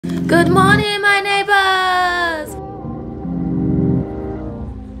Good morning, my neighbors!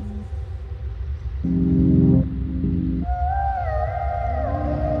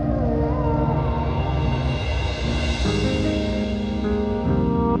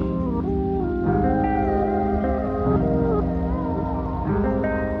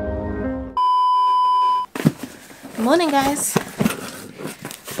 Good morning, guys.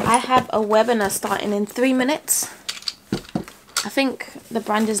 I have a webinar starting in 3 minutes. I think the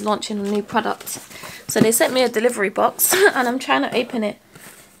brand is launching a new product. So they sent me a delivery box and I'm trying to open it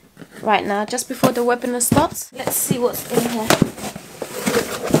right now just before the webinar starts. Let's see what's in here.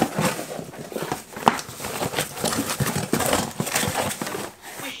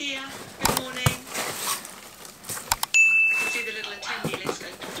 We're here. Good morning. I can see the little attendee list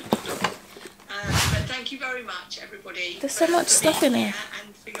going. But thank you very much, everybody. There's so much stuff in here.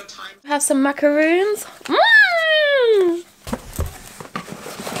 And for your time. I have some macaroons.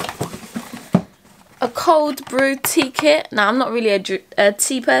 A cold brew tea kit. Now, I'm not really a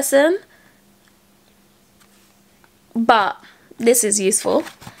tea person, but this is useful.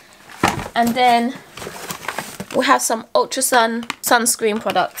 And then we have some Ultrasun sunscreen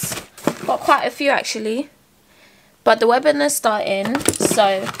products. Got quite a few actually, but the webinar is starting,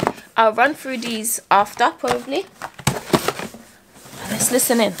 so I'll run through these after probably. Let's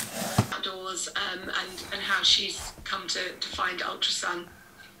listen in. Outdoors and how she's come to find Ultrasun.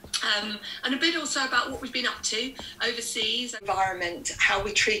 And a bit also about what we've been up to overseas, environment, how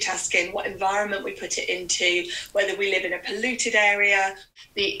we treat our skin, what environment we put it into, whether we live in a polluted area,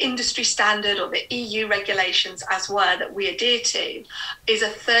 the industry standard or the EU regulations as were that we adhere to is a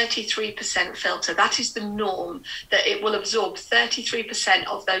 33% filter. That is the norm, that it will absorb 33%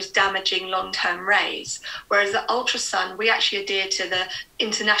 of those damaging long-term rays. Whereas the Ultrasun, we actually adhere to the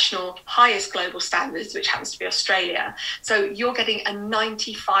international highest global standards, which happens to be Australia. So you're getting a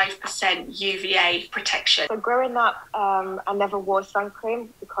 95% UVA protection. So growing up, I never wore sunscreen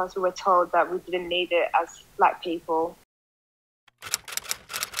because we were told that we didn't need it as black people.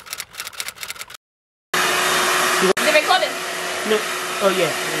 Is it recording? No. Oh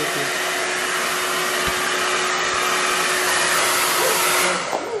yeah.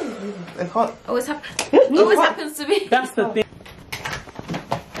 It's hot. Always happens to me. That's the thing.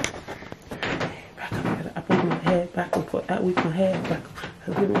 I put my hair back and put that with my hair back.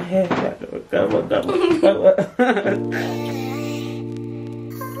 I put my hair back.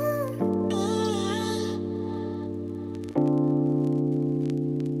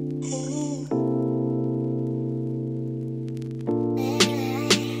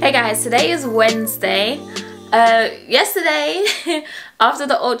 Hey guys, today is Wednesday. Yesterday, after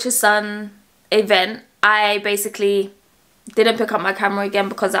the Ultrasun event, I basically didn't pick up my camera again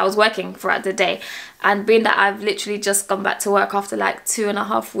because I was working throughout the day, and being that I've literally just gone back to work after like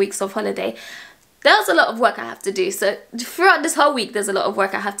 2.5 weeks of holiday, there's a lot of work I have to do. So throughout this whole week there's a lot of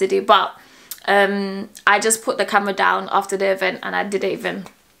work I have to do, but I just put the camera down after the event and I didn't even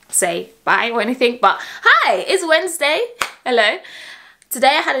say bye or anything. But hi, it's Wednesday. Hello.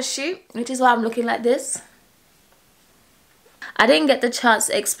 Today I had a shoot, which is why I'm looking like this. I didn't get the chance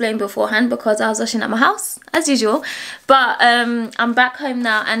to explain beforehand because I was washing at my house, as usual. But I'm back home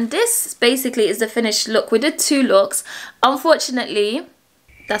now, and this basically is the finished look. We did 2 looks. Unfortunately,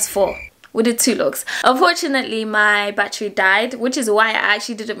 that's 4. We did 2 looks. Unfortunately, my battery died, which is why I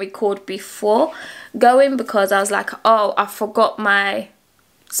actually didn't record before going, because I was like, oh, I forgot my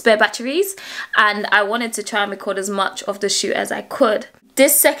spare batteries, and I wanted to try and record as much of the shoot as I could.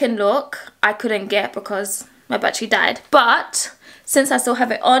 This second look I couldn't get because my battery died, but since I still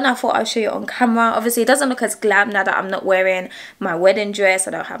have it on, I thought I'll show you on camera. Obviously it doesn't look as glam now that I'm not wearing my wedding dress,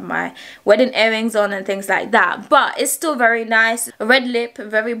 I don't have my wedding earrings on and things like that, but it's still very nice. A red lip, a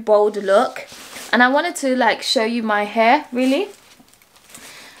very bold look. And I wanted to like show you my hair really,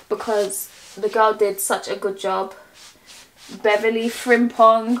 because the girl did such a good job. Beverly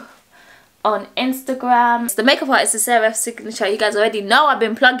Frimpong on Instagram. The makeup artist is Sarah Signature. You guys already know I've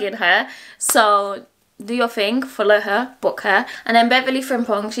been plugging her, so do your thing, follow her, book her. And then Beverly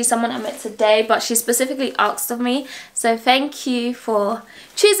Frimpong, she's someone I met today, but she specifically asked of me, so thank you for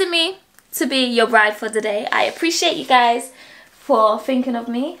choosing me to be your bride for the day. I appreciate you guys for thinking of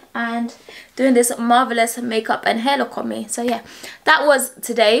me and doing this marvelous makeup and hair look on me. So yeah, that was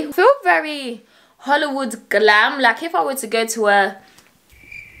today. I feel very Hollywood glam, like if I were to go to a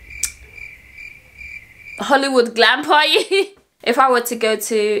Hollywood glam party, if I were to go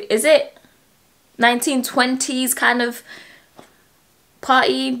to, is it 1920s kind of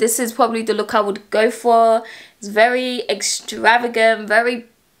party, this is probably the look I would go for. It's very extravagant, very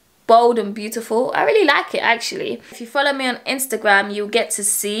bold and beautiful. I really like it actually. If you follow me on Instagram, you'll get to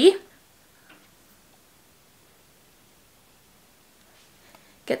see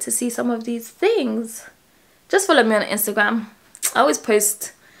some of these things. Just follow me on Instagram. I always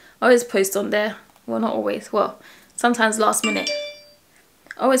post on there. Well, not always, well, sometimes last minute.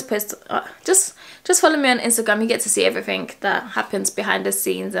 I always post, just follow me on Instagram. You get to see everything that happens behind the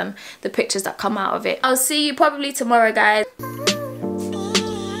scenes and the pictures that come out of it. I'll see you probably tomorrow, guys.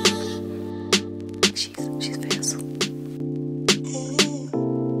 She's fierce.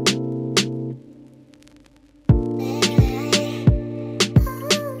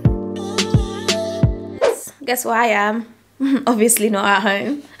 Guess where I am? Obviously not at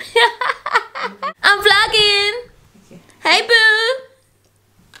home. I'm vlogging. Okay. Hey boo.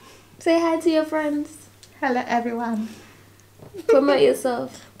 Say hi to your friends. Hello everyone. Promote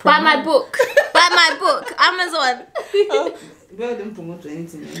yourself. Buy my book. Buy my book. Amazon. Belle didn't promote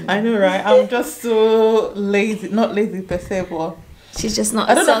anything anyway. I know, right? I'm just so lazy. Not lazy per se, but she's just not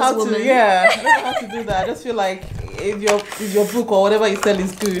I a don't know how saleswoman. to. Yeah, I don't know how to do that. I just feel like if your book or whatever you sell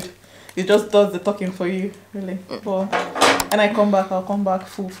is good, it just does the talking for you, really. But and I'll come back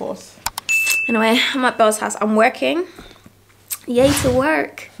full force. Anyway, I'm at Belle's house. I'm working. Yay to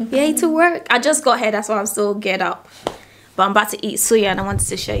work. Yay to work. I just got here, that's why I'm still geared up. But I'm about to eat suya and I wanted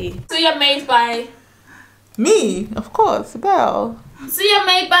to show you. Suya made by... Me? Of course, Belle. Suya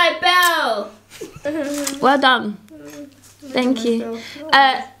made by Belle. Well done. Thank you.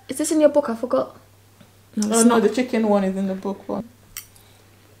 Is this in your book? I forgot. No, Oh no, the chicken one is in the book one.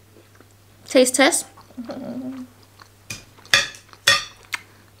 Taste test.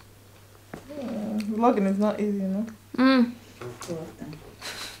 Vlogging is not easy, you know.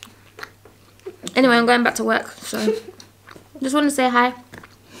 Anyway, I'm going back to work, so just want to say hi.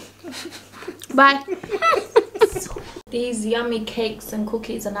 Bye. These yummy cakes and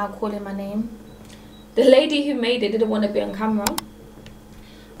cookies are now calling my name. The lady who made it didn't want to be on camera.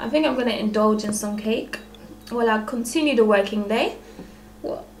 I think I'm going to indulge in some cake while I continue the working day.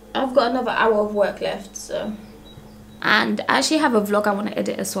 Well, I've got another hour of work left, so. And I actually have a vlog I want to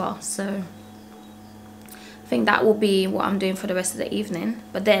edit as well, so I think that will be what I'm doing for the rest of the evening.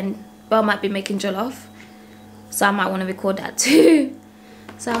 But then Belle might be making jollof, so I might want to record that too.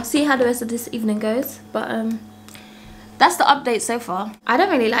 So I'll see how the rest of this evening goes. But that's the update so far. I don't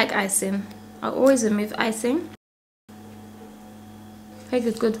really like icing. I always remove icing. Cake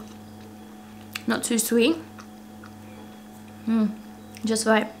is good. Not too sweet. Just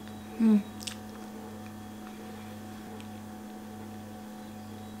right.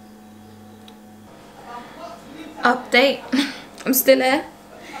 Update. I'm still here.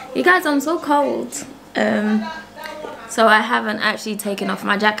 You guys, I'm so cold. So I haven't actually taken off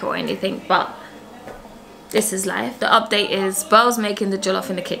my jacket or anything, but this is life. The update is Belle's making the jollof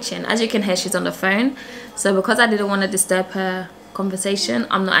in the kitchen. As you can hear, she's on the phone. So because I didn't want to disturb her conversation,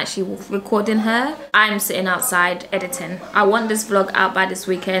 I'm not actually recording her. I'm sitting outside editing. I want this vlog out by this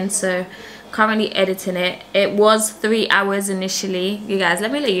weekend, so currently editing it. It was 3 hours initially. You guys,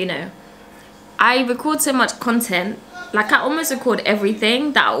 let me let you know, I record so much content, like I almost record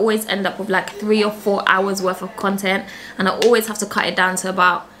everything, that I always end up with like 3 or 4 hours worth of content, and I always have to cut it down to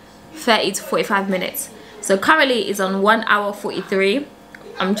about 30 to 45 minutes. So currently it's on 1 hour 43.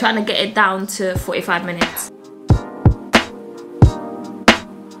 I'm trying to get it down to 45 minutes.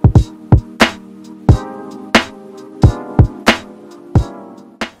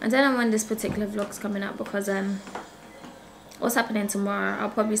 I don't know when this particular vlog's coming out because what's happening tomorrow, I'll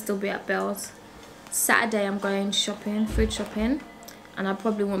probably still be at Belle's. Saturday I'm going shopping, food shopping, and I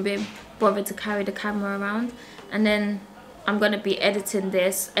probably won't be bothered to carry the camera around. And then I'm going to be editing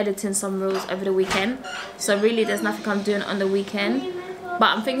some reels over the weekend. So really there's nothing I'm doing on the weekend. But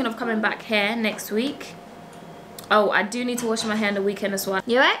I'm thinking of coming back here next week. Oh, I do need to wash my hair on the weekend as well.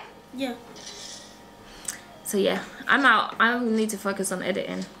 You alright? Yeah. So yeah, I'm out. I need to focus on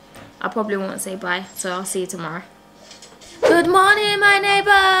editing. I probably won't say bye, so I'll see you tomorrow. Good morning, my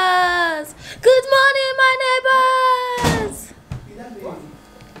neighbors. Good morning, my neighbors.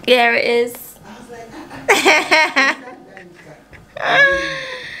 Yeah, it is.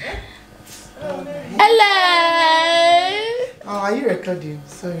 Hello. Oh, are you recording?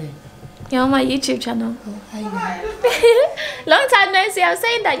 Sorry. You're on my YouTube channel. Oh, hi. Long time no see. I was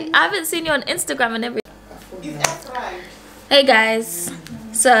saying that I haven't seen you on Instagram and everything. Hey guys.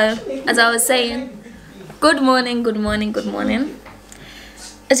 So, as I was saying, good morning, good morning, good morning.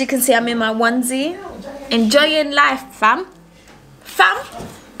 As you can see, I'm in my onesie, enjoying life, fam.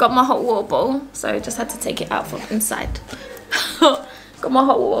 Got my hot water bottle, so just had to take it out from inside. Got my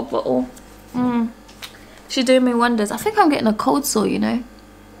hot water bottle. She's doing me wonders. I think I'm getting a cold sore, you know.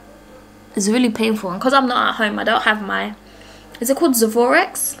 It's really painful, and because I'm not at home, I don't have my, is it called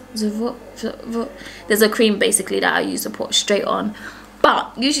Zavorex? There's a cream basically that I use to put straight on.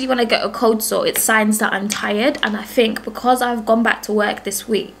 But usually when I get a cold sore, it's signs that I'm tired, and I think because I've gone back to work this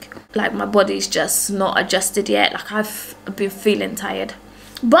week, like my body's just not adjusted yet. Like I've been feeling tired.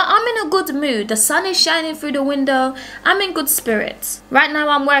 But I'm in a good mood. The sun is shining through the window. I'm in good spirits. Right now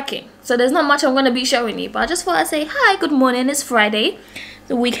I'm working, so there's not much I'm going to be showing you. But I just thought I'd say, hi, good morning. It's Friday.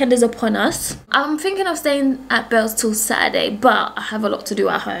 The weekend is upon us. I'm thinking of staying at Belle's till Saturday, but I have a lot to do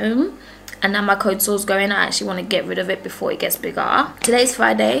at home. And now my cold sore's going. I actually want to get rid of it before it gets bigger. Today's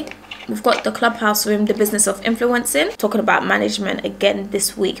Friday. We've got the Clubhouse room, the business of influencing. Talking about management again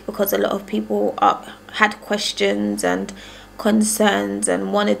this week because a lot of people had questions and concerns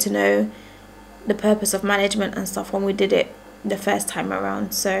and wanted to know the purpose of management and stuff when we did it the first time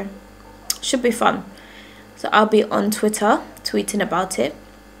around. So should be fun. So I'll be on Twitter tweeting about it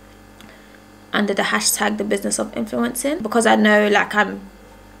under the hashtag the business of influencing, because I know like I'm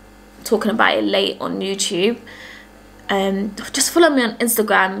talking about it late on YouTube. Just follow me on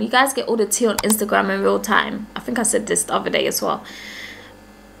Instagram. You guys get all the tea on Instagram in real time. I think I said this the other day as well.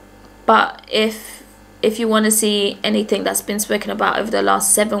 But if you want to see anything that's been spoken about over the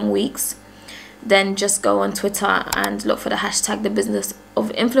last 7 weeks, then just go on Twitter and look for the hashtag the business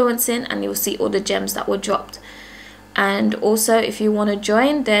of influencing, and you'll see all the gems that were dropped. And also if you want to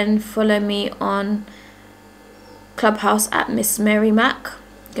join, then follow me on Clubhouse at Miss Mary Mac.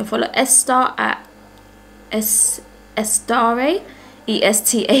 You can follow Esther at Estare,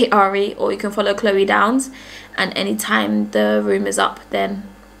 E-S-T-A-R-E, or you can follow Chloe Downs, and anytime the room is up, then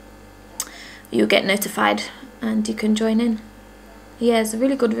you'll get notified and you can join in. Yeah, it's a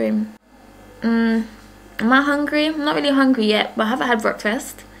really good room. Am I hungry? I'm not really hungry yet, but I haven't had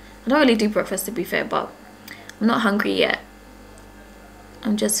breakfast. I don't really do breakfast, to be fair, but I'm not hungry yet.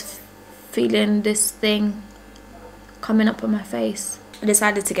 I'm just feeling this thing coming up on my face. I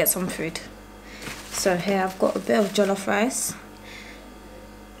decided to get some food. So here I've got a bit of jollof rice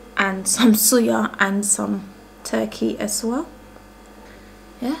and some suya and some turkey as well.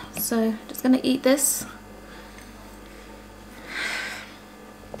 Yeah, so just gonna eat this.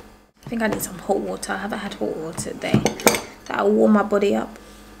 I think I need some hot water. I haven't had hot water today. That'll warm my body up.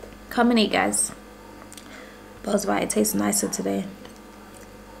 Come and eat, guys. Bell's right, it tastes nicer today.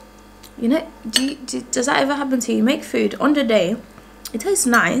 You know, does that ever happen to you? You make food on the day, it tastes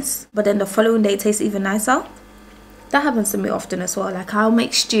nice, but then the following day it tastes even nicer. That happens to me often as well. Like I'll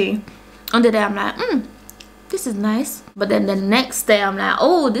make stew on the day, I'm like, this is nice, but then the next day I'm like,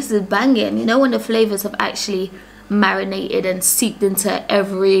 oh, this is banging. You know, when the flavors have actually marinated and seeped into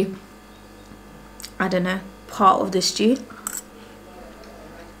every, I don't know, part of the stew.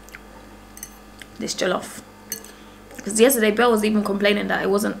 This jollof, because yesterday Belle was even complaining that it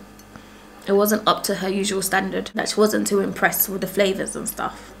wasn't up to her usual standard, that she wasn't too impressed with the flavors and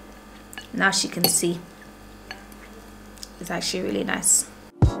stuff. Now she can see it's actually really nice.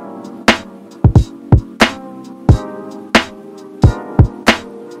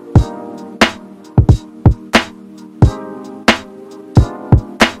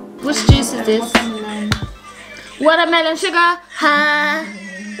 Which juice is this? Watermelon sugar. Huh?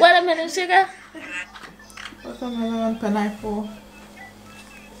 Watermelon sugar. Watermelon, pineapple,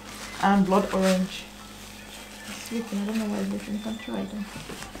 and blood orange. It's leaking. I don't know why it's leaking. You can try it.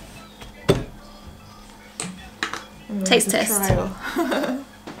 Anyway, Taste test.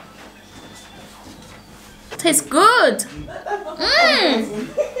 Tastes good.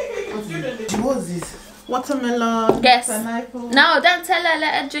 What's this? Watermelon, Guess. pineapple. No, don't tell her.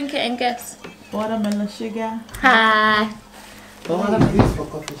 Let her drink it and guess. Watermelon sugar. Hi. But why do you use for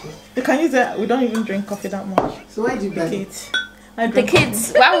coffee? You can use it. We don't even drink coffee that much. So why do you buy it? Kids. I The drink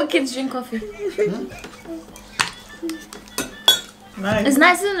kids. Why would kids drink coffee? coffee. Nice. It's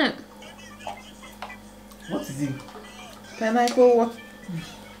nice, isn't it? What is it? Pineapple, what?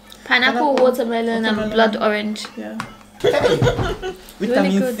 Pineapple, watermelon, and watermelon. blood orange. Yeah.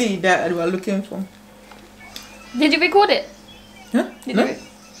 Really good. C that we are looking for. Did you record it? Huh? Did No? you?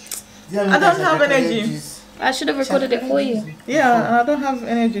 I don't have energy. I should have recorded it for you. Yeah, and I don't have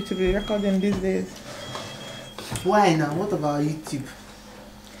energy to be recording these days. Why now? What about YouTube?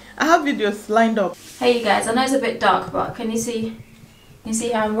 I have videos lined up. Hey you guys, I know it's a bit dark, but can you see? You see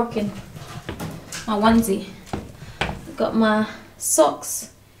how I'm rocking my onesie? I've got my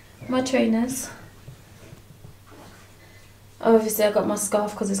socks, my trainers. Obviously, I got my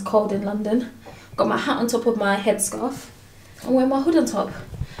scarf because it's cold in London. Got my hat on top of my headscarf. I'm wearing my hood on top.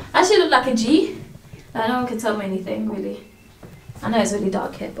 I actually look like a G. Like, no one can tell me anything, really. I know it's really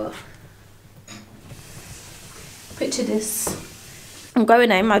dark here, but picture this. I'm going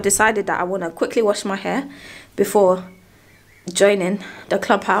home. I've decided that I want to quickly wash my hair before joining the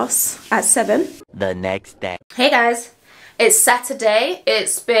clubhouse at 7 the next day. Hey guys, it's Saturday.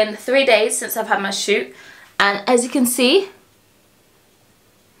 It's been 3 days since I've had my shoot, and as you can see,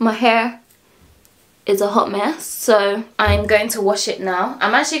 my hair is a hot mess, so I'm going to wash it now.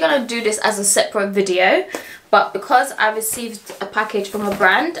 I'm actually going to do this as a separate video, but because I received a package from a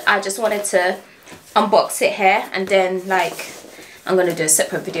brand, I just wanted to unbox it here, and then like I'm going to do a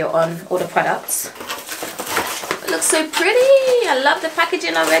separate video on all the products. It looks so pretty. I love the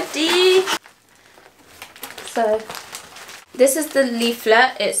packaging already. So this is the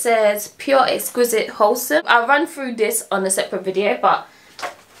leaflet. It says pure, exquisite, wholesome. I'll run through this on a separate video, but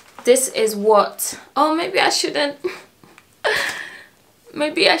this is what, oh maybe I shouldn't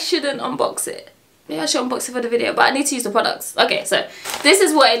maybe I shouldn't unbox it. Maybe I should unbox it for the video, but I need to use the products. Okay, so this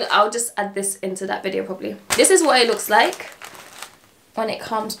is what I'll just add this into that video probably. This is what it looks like when it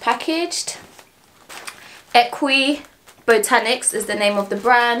comes packaged. Equi Botanics is the name of the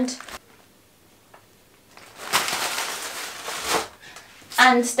brand.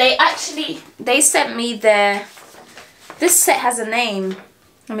 And they sent me this set has a name.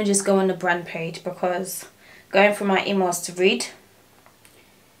 Let me just go on the brand page, because going through my emails to read,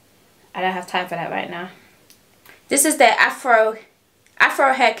 I don't have time for that right now. This is their Afro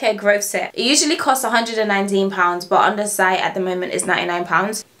Hair Care Growth Set. It usually costs £119, but on the site at the moment is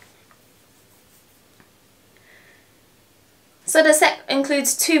 £99. So the set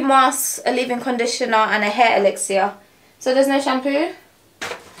includes 2 masks, a leave-in conditioner, and a hair elixir. So there's no shampoo?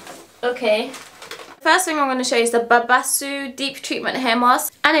 Okay. First thing I'm going to show you is the Babasu Deep Treatment Hair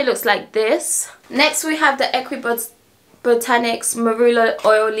Mask, and it looks like this. Next we have the Equi Botanics Marula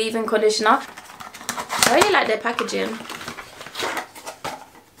Oil Leave-In Conditioner. I really like their packaging.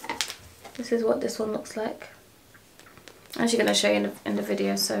 This is what this one looks like. I'm actually going to show you in the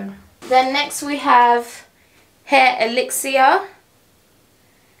video. So then next we have Hair Elixir,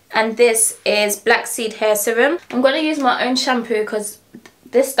 and this is Black Seed Hair Serum. I'm going to use my own shampoo because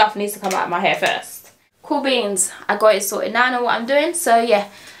this stuff needs to come out of my hair first. Cool beans, I got it sorted. Now I know what I'm doing. So yeah,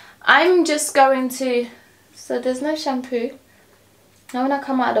 I'm just going to, so there's no shampoo. Now when I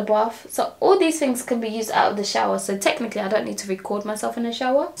come out of the bath, so all these things can be used out of the shower. So technically I don't need to record myself in the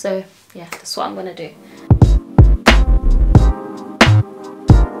shower. So yeah, that's what I'm going to do.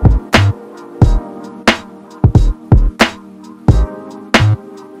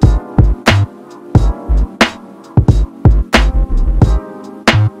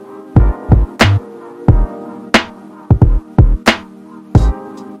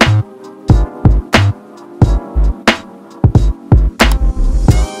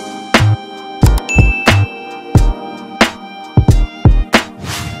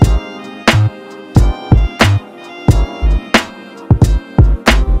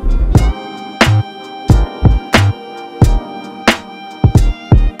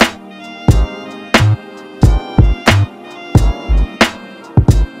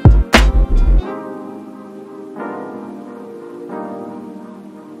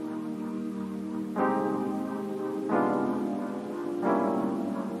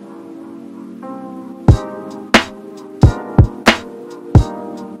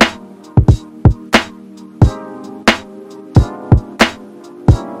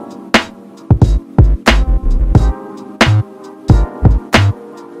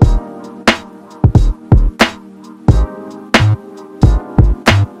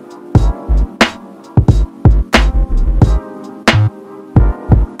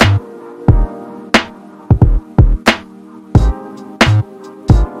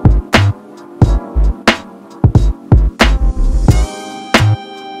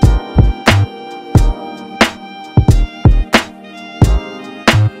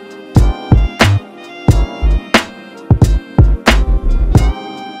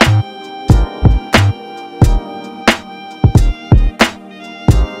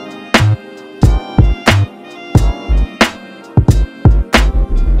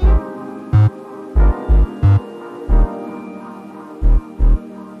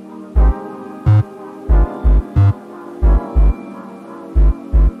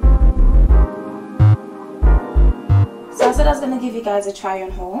 Going to give you guys a try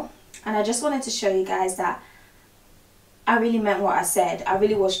on haul, and I just wanted to show you guys that I really meant what I said. I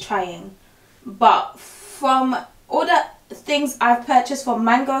really was trying, but from all the things I've purchased from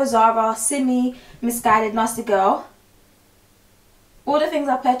Mango, Zara, Simi, Misguided, Nasty Girl, all the things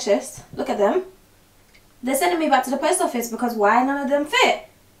I purchased, look at them, they're sending me back to the post office because why none of them fit?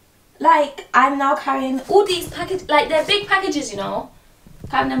 Like, I'm now carrying all these packages, like they're big packages, you know,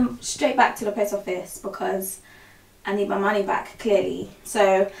 carrying them straight back to the post office because I need my money back, clearly.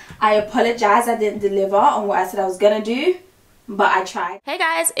 So I apologize I didn't deliver on what I said I was gonna do, but I tried. Hey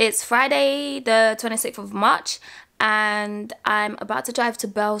guys, it's Friday the 26th of March and I'm about to drive to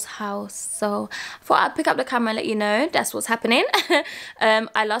Belle's house. So I thought I'd pick up the camera and let you know that's what's happening.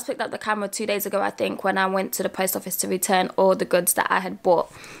 I last picked up the camera 2 days ago, I think, when I went to the post office to return all the goods that I had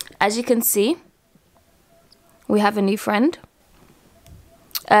bought. As you can see, we have a new friend.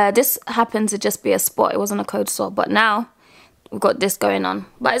 This happened to just be a spot, it wasn't a code store, but now we've got this going on,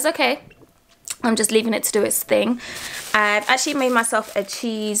 but it's okay. I'm just leaving it to do its thing. I've actually made myself a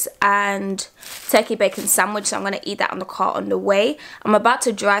cheese and turkey bacon sandwich, so I'm going to eat that on the car on the way. I'm about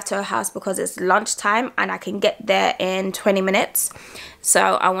to drive to her house because it's lunchtime and I can get there in 20 minutes. So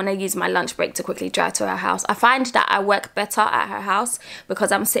I want to use my lunch break to quickly drive to her house. I find that I work better at her house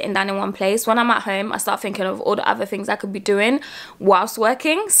because I'm sitting down in one place. When I'm at home, I start thinking of all the other things I could be doing whilst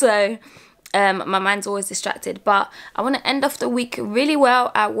working. So my mind's always distracted, but I want to end off the week really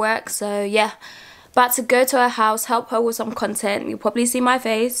well at work. So yeah, about to go to her house, help her with some content. You'll probably see my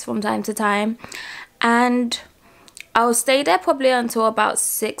face from time to time, and I'll stay there probably until about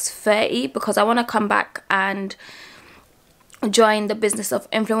 6:30 because I want to come back and join the business of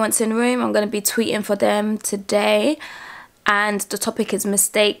influencing room. I'm going to be tweeting for them today, and the topic is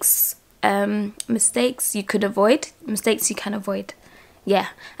mistakes you could avoid, mistakes you can avoid. Yeah,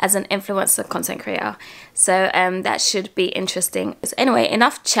 as an influencer content creator. So that should be interesting. So anyway,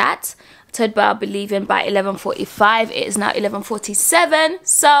 enough chat. I told Belle I'll be leaving by 11:45. It is now 11:47.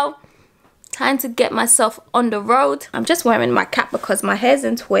 So time to get myself on the road. I'm just wearing my cap because my hair's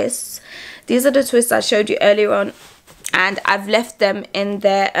in twists. These are the twists I showed you earlier on, and I've left them in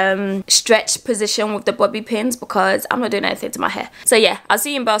their stretch position with the bobby pins because I'm not doing anything to my hair. So yeah, I'll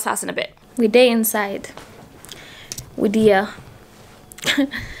see you in Belle's house in a bit. We're there inside with the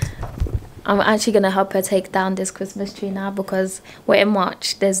I'm actually gonna help her take down this Christmas tree now because we're in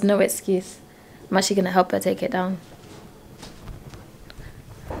March. There's no excuse. I'm actually gonna help her take it down.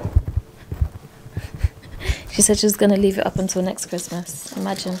 She said she was gonna leave it up until next Christmas.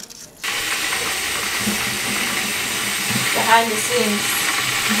 Imagine. Behind the scenes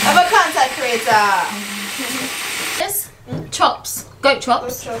I'm a content creator. This chops, goat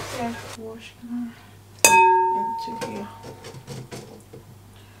chops. Goat chops, yeah. Wash into here.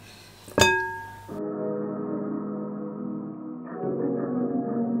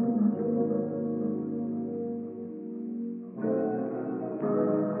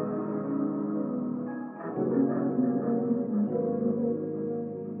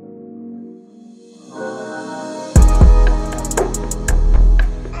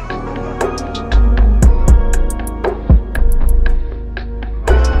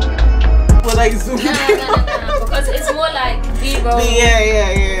 Like zoom. No, because it's more like B-roll.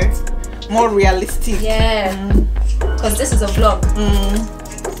 Yeah. More realistic. Yeah. Because this is a vlog.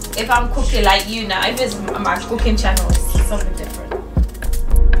 If I'm cooking like you now, if it's my cooking channel, it's something different.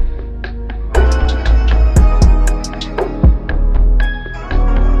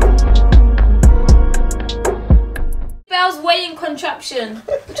 Belle's weighing contraption.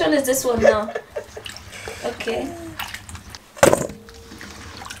 Which one is this one now? Okay.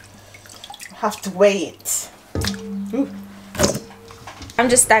 Have to weigh it. Ooh. I'm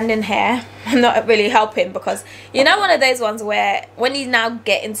just standing here. I'm not really helping because you know one of those ones where when you now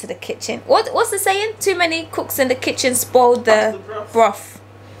get into the kitchen, what's the saying? Too many cooks in the kitchen spoil the broth.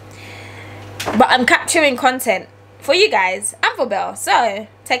 But I'm capturing content for you guys and for Belle, so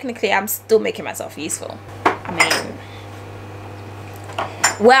technically I'm still making myself useful. I mean,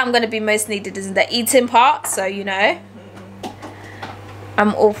 where I'm going to be most needed is in the eating part, so you know,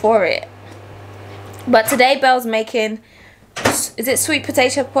 I'm all for it. But today Belle's making, is it sweet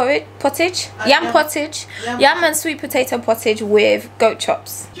potato pottage? Yam pottage. Yam and sweet potato pottage with goat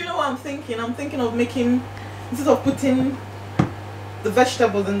chops. Do you know what I'm thinking? I'm thinking of making, instead of putting the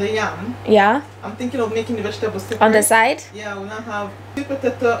vegetables in the yam, yeah, I'm thinking of making the vegetables separate. On the side? Yeah, we'll now have sweet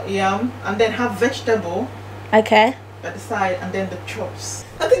potato yam and then have vegetable. Okay. At the side and then the chops.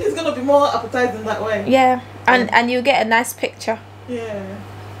 I think it's gonna be more appetizing that way. Yeah, and you get a nice picture. Yeah,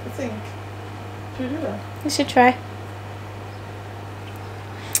 I think. Should we do that? You should try.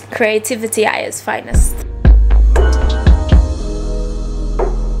 Creativity at its finest.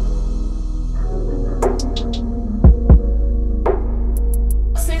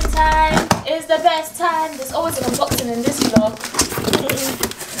 Unboxing time is the best time. There's always an unboxing in this vlog.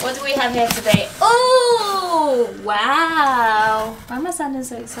 What do we have here today? Oh, wow. Why am I sounding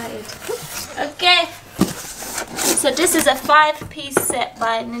so excited? Okay. So this is a 5-piece set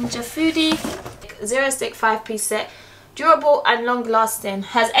by Ninja Foodi. 0-stick 5-piece set. Durable and long lasting.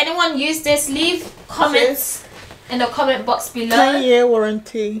 Has anyone used this? Leave comments in the comment box below. 10-year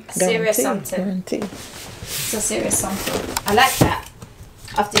warranty. Serious something. Guarantee. It's a serious something. I like that.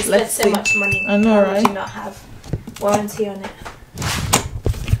 After you spend so much money, I know, why right? would you not have warranty on it?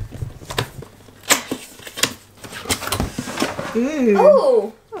 Ooh,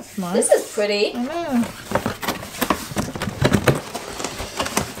 Oh, that's nice. this is pretty. I know.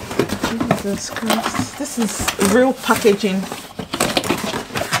 Jesus Christ. This is real packaging.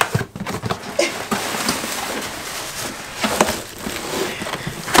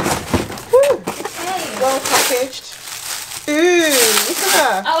 Woo. Hey. Well packaged. Ooh, look at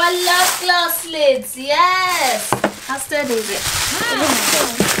that. Oh, I love glass lids. Yes. How sturdy is it?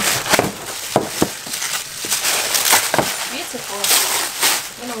 Beautiful.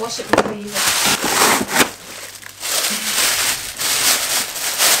 I'm gonna wash it before you use it.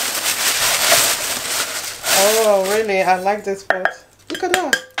 Oh, really? I like this pot. Look at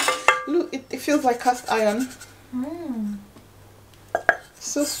that. Look, it feels like cast iron.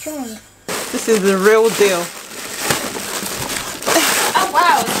 So strong. This is the real deal. Oh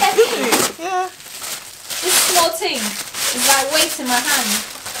wow, it's heavy. Yeah. This small thing is like weight in my hand.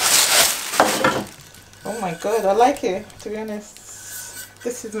 Oh my god, I like it, to be honest.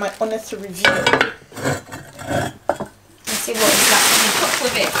 This is my honest review. Let's see what it's like when you cook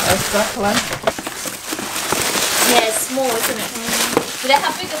with it. Exactly. Yeah, it's small, isn't it? Do they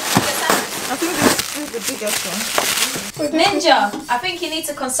have bigger sizes? I think this is the biggest one. Ninja, I think you need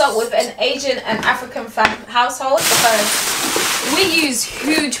to consult with an Asian and African household because we use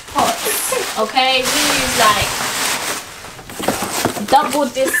huge pots, okay? We use like double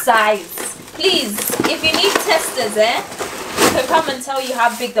this size. Please, if you need testers, you can come and tell you how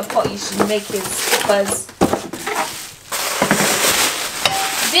big the pot you should make is because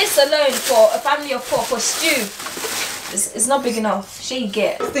this alone for a family of 4 for stew, it's not big enough. She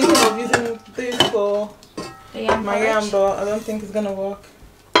get. I was thinking of using this for my yam, but I don't think it's gonna work.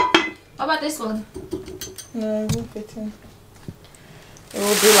 What about this one? No, it won't fit in. It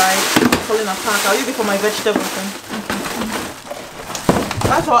will be like falling apart. I'll use it for my vegetables then.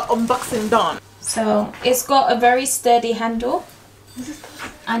 That's our unboxing done. So it's got a very sturdy handle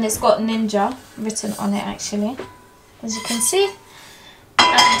and it's got Ninja written on it actually, as you can see.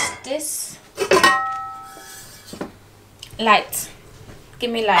 And this light,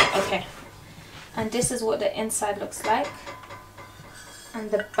 give me light, okay. And this is what the inside looks like.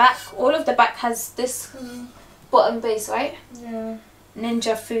 And the back, all of the back has this bottom base, right? Yeah.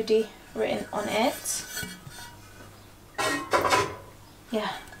 Ninja Foodi written on it. Yeah,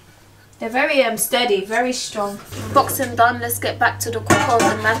 they're very sturdy, very strong. Boxing done, let's get back to the cocoa of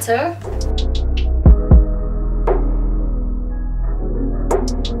the matter.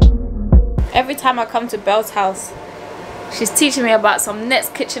 Every time I come to Belle's house, she's teaching me about some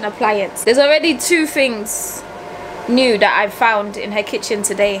next kitchen appliance. There's already 2 things new that I've found in her kitchen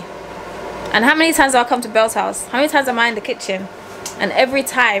today. And how many times do I come to Belle's house? How many times am I in the kitchen? And every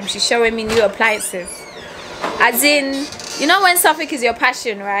time she's showing me new appliances. As in, you know when something is your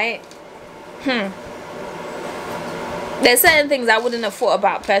passion, right? There's certain things I wouldn't have thought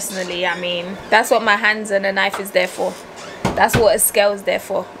about personally. I mean, that's what my hands and a knife is there for. That's what a scale is there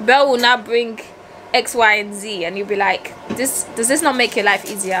for. Belle will now bring X, Y, and Z, and you'll be like, does this not make your life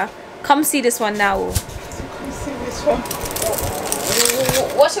easier? Come see this one now. Come see this one.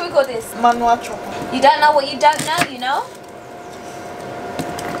 What should we call this? Manual chopper. You don't know what you don't know, you know?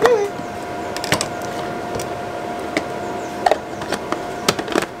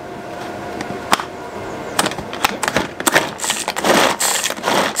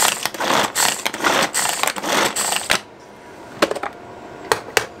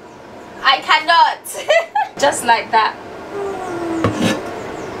 I cannot. Just like that.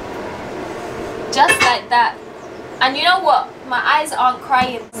 Just like that. And you know what? My eyes aren't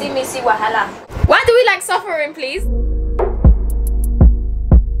crying. See me, see wahala. Why do we like suffering, please?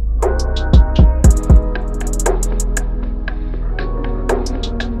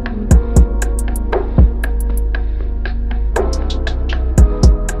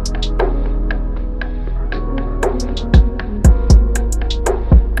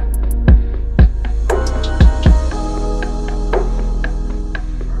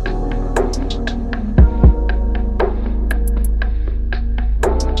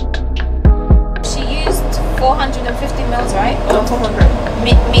 Right? Oh,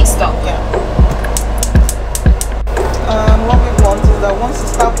 400. Meat stock. Yeah. What we want is that once it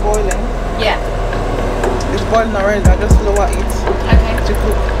starts boiling, Yeah. it's boiling already, I just lower it Okay. to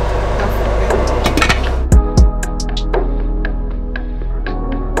cook half of it.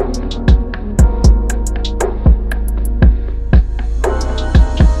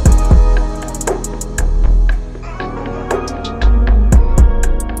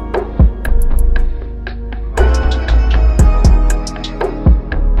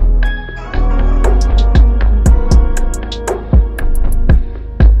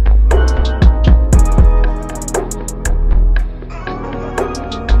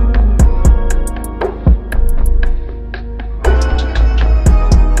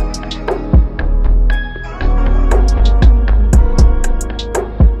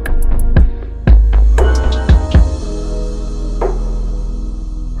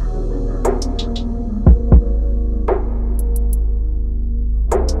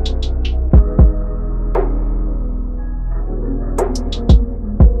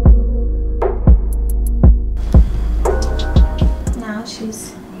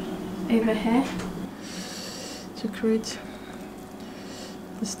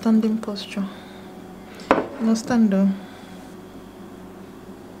 The standing posture. No, stand though.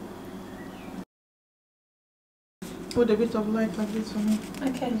 Put a bit of light like this for me.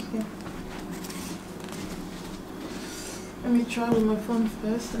 Okay. Let me try with my phone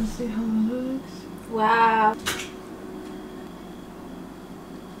first and see how it looks. Wow.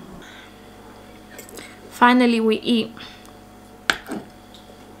 Finally, we eat.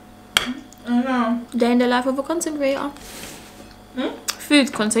 I know. Day in the life of a content creator.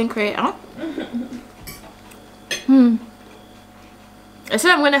 Food content creator. I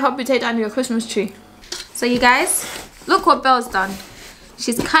said I'm going to help you take down your Christmas tree. So you guys, look what Belle's done.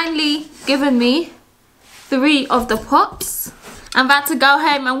 She's kindly given me 3 of the pots. I'm about to go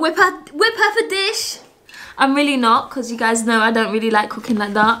home and whip her for dish. I'm really not, because you guys know I don't really like cooking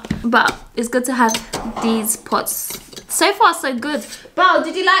like that. But it's good to have these pots. So far, so good. Belle,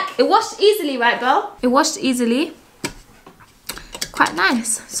 did you like it? Washed easily, right, Belle? It washed easily. Quite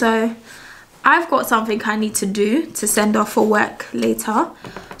nice. So I've got something I need to do to send off for work later.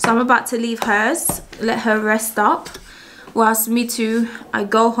 So I'm about to leave hers, let her rest up, whilst me too, I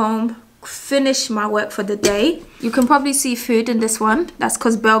go home, finish my work for the day. You can probably see food in this one. That's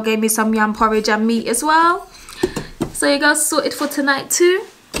because Belle gave me some yam porridge and meat as well. So you guys sorted for tonight too.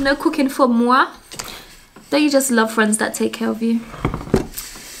 No cooking for moi. Don't you just love friends that take care of you?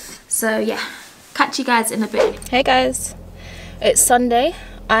 So yeah, catch you guys in a bit. Hey guys, it's Sunday.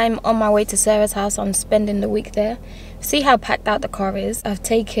 I'm on my way to Sarah's house. I'm spending the week there. See how packed out the car is. I've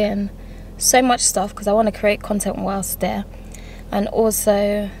taken so much stuff because I want to create content whilst there. And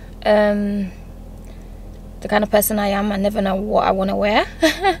also, the kind of person I am, I never know what I want to wear.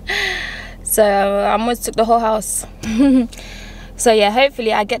 So I almost took the whole house. So yeah,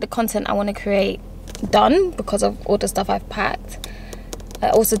 hopefully I get the content I want to create done because of all the stuff I've packed. I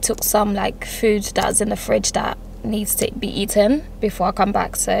also took some like food that's in the fridge that needs to be eaten before I come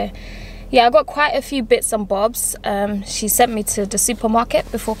back. So yeah, I got quite a few bits and bobs. She sent me to the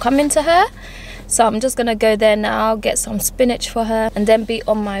supermarket before coming to her, so I'm just gonna go there now, get some spinach for her, and then be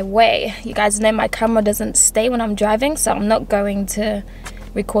on my way. You guys know my camera doesn't stay when I'm driving, so I'm not going to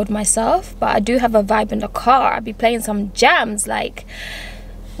record myself, but I do have a vibe in the car. I'll be playing some jams, like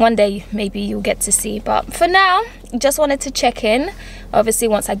one day maybe you'll get to see, but for now just wanted to check in. Obviously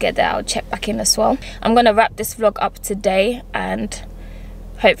once I get there I'll check back in as well. I'm gonna wrap this vlog up today and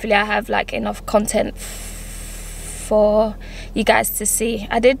hopefully I have like enough content for you guys to see.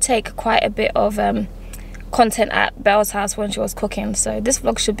 I did take quite a bit of content at Belle's house when she was cooking, so this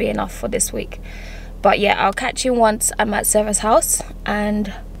vlog should be enough for this week. But yeah, I'll catch you once I'm at Sarah's house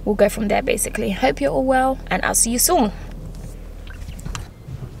and we'll go from there basically. Hope you're all well and I'll see you soon.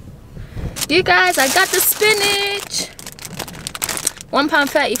 You guys, I got the spinach.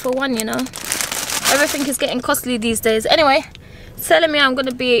 £1.30 for one, you know. Everything is getting costly these days. Anyway, it's telling me I'm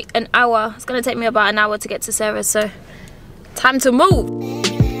gonna be an hour. It's gonna take me about an hour to get to Sarah, so time to move.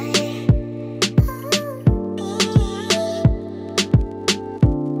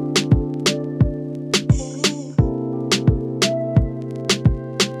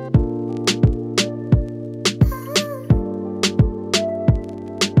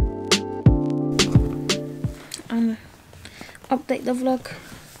 Update the vlog.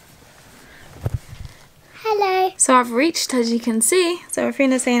 Hello. So I've reached, as you can see. So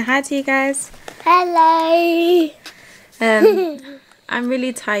Rafina's saying hi to you guys. Hello. I'm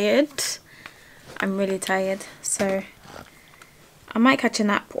really tired. So I might catch a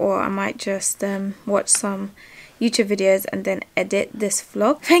nap or I might just watch some YouTube videos and then edit this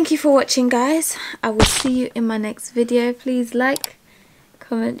vlog. Thank you for watching, guys. I will see you in my next video. Please like,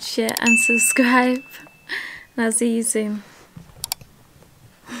 comment, share and subscribe. And I'll see you soon.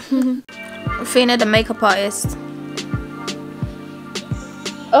 Rafina, the makeup artist.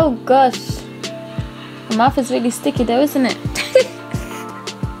 Oh gosh, my mouth is really sticky though, isn't it?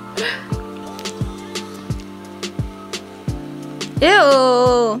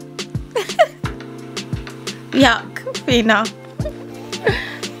 Ew. Yuck, Rafina.